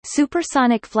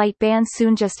Supersonic flight bans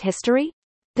soon just history?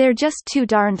 They're just too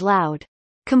darned loud.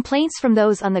 Complaints from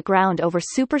those on the ground over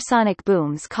supersonic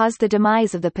booms caused the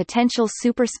demise of the potential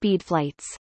super-speed flights.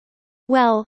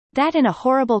 Well, that and a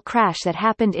horrible crash that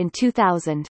happened in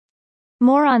 2000.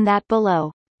 More on that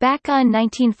below. Back on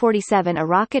 1947, a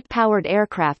rocket-powered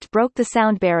aircraft broke the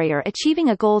sound barrier, achieving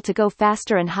a goal to go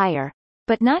faster and higher,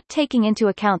 but not taking into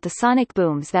account the sonic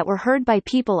booms that were heard by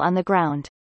people on the ground.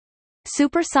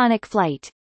 Supersonic flight.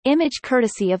 Image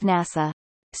courtesy of NASA.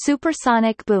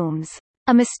 Supersonic booms.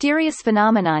 A mysterious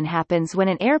phenomenon happens when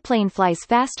an airplane flies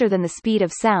faster than the speed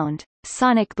of sound,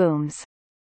 sonic booms.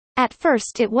 At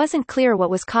first it wasn't clear what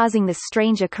was causing this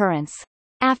strange occurrence.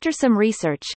 After some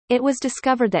research, it was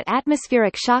discovered that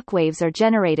atmospheric shock waves are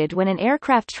generated when an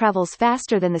aircraft travels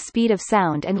faster than the speed of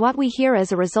sound, and what we hear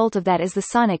as a result of that is the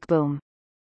sonic boom.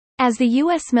 As the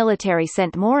U.S. military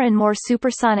sent more and more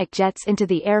supersonic jets into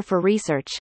the air for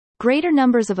research, greater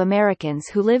numbers of Americans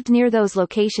who lived near those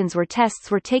locations where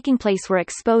tests were taking place were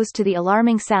exposed to the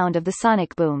alarming sound of the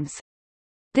sonic booms.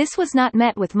 This was not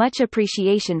met with much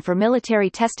appreciation for military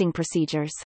testing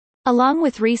procedures. Along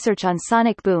with research on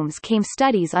sonic booms came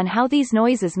studies on how these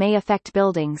noises may affect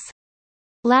buildings.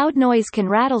 Loud noise can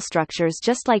rattle structures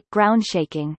just like ground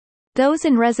shaking. Those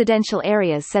in residential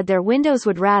areas said their windows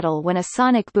would rattle when a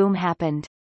sonic boom happened.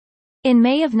 In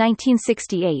May of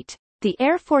 1968, the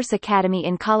Air Force Academy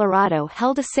in Colorado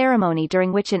held a ceremony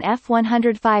during which an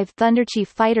F-105 Thunderchief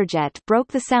fighter jet broke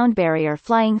the sound barrier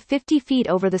flying 50 feet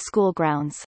over the school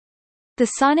grounds. The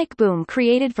sonic boom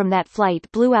created from that flight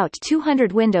blew out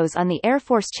 200 windows on the Air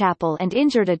Force Chapel and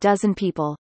injured a dozen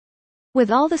people. With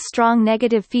all the strong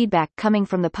negative feedback coming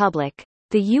from the public,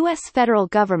 the U.S. federal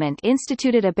government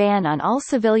instituted a ban on all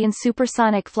civilian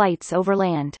supersonic flights over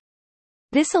land.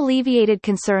 This alleviated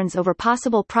concerns over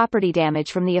possible property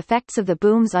damage from the effects of the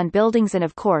booms on buildings and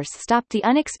of course stopped the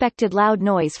unexpected loud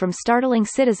noise from startling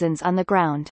citizens on the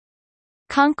ground.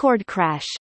 Concorde crash.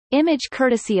 Image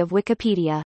courtesy of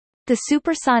Wikipedia. The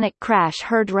supersonic crash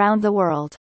heard round the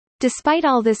world. Despite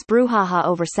all this brouhaha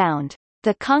over sound,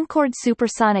 the Concorde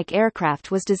supersonic aircraft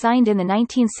was designed in the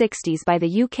 1960s by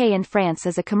the UK and France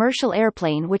as a commercial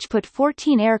airplane which put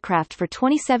 14 aircraft for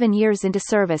 27 years into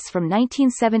service from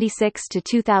 1976 to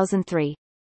 2003.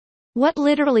 What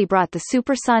literally brought the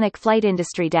supersonic flight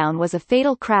industry down was a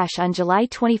fatal crash on July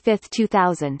 25,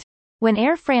 2000, when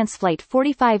Air France Flight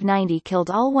 4590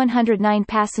 killed all 109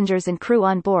 passengers and crew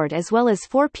on board as well as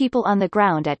 4 people on the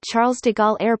ground at Charles de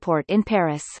Gaulle Airport in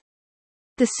Paris.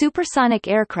 The supersonic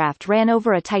aircraft ran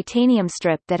over a titanium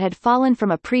strip that had fallen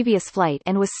from a previous flight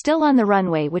and was still on the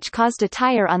runway, which caused a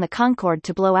tire on the Concorde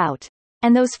to blow out,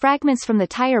 and those fragments from the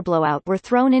tire blowout were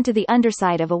thrown into the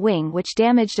underside of a wing which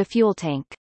damaged a fuel tank.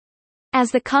 As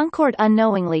the Concorde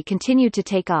unknowingly continued to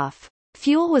take off,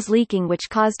 fuel was leaking which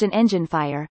caused an engine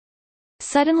fire.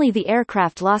 Suddenly the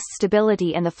aircraft lost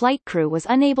stability and the flight crew was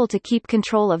unable to keep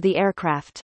control of the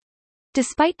aircraft.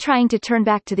 Despite trying to turn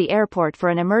back to the airport for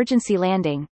an emergency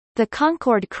landing, the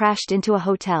Concorde crashed into a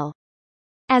hotel.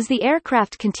 As the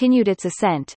aircraft continued its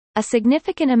ascent, a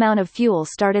significant amount of fuel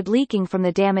started leaking from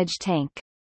the damaged tank.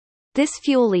 This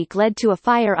fuel leak led to a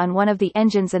fire on one of the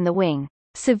engines and the wing,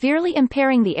 severely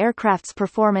impairing the aircraft's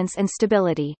performance and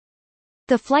stability.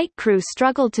 The flight crew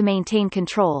struggled to maintain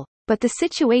control, but the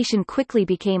situation quickly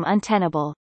became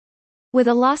untenable. With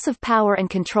a loss of power and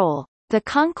control, the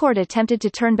Concorde attempted to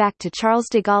turn back to Charles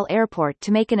de Gaulle Airport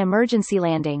to make an emergency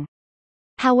landing.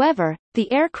 However, the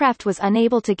aircraft was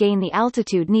unable to gain the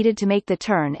altitude needed to make the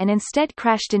turn and instead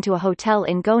crashed into a hotel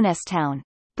in Gonesse town,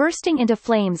 bursting into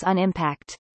flames on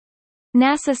impact.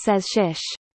 NASA says shish.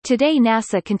 Today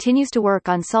NASA continues to work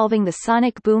on solving the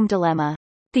sonic boom dilemma.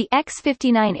 The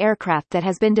X-59 aircraft that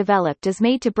has been developed is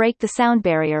made to break the sound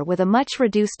barrier with a much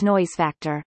reduced noise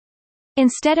factor.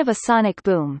 Instead of a sonic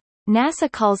boom,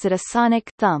 NASA calls it a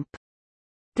sonic thump.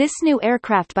 This new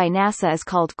aircraft by NASA is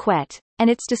called QUET, and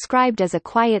it's described as a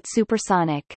quiet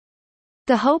supersonic.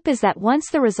 The hope is that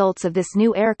once the results of this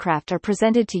new aircraft are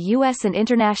presented to U.S. and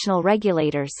international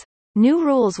regulators, new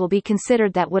rules will be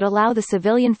considered that would allow the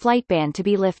civilian flight ban to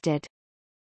be lifted.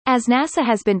 As NASA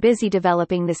has been busy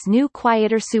developing this new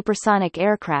quieter supersonic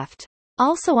aircraft,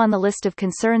 also on the list of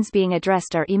concerns being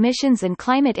addressed are emissions and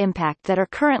climate impact that are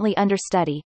currently under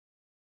study.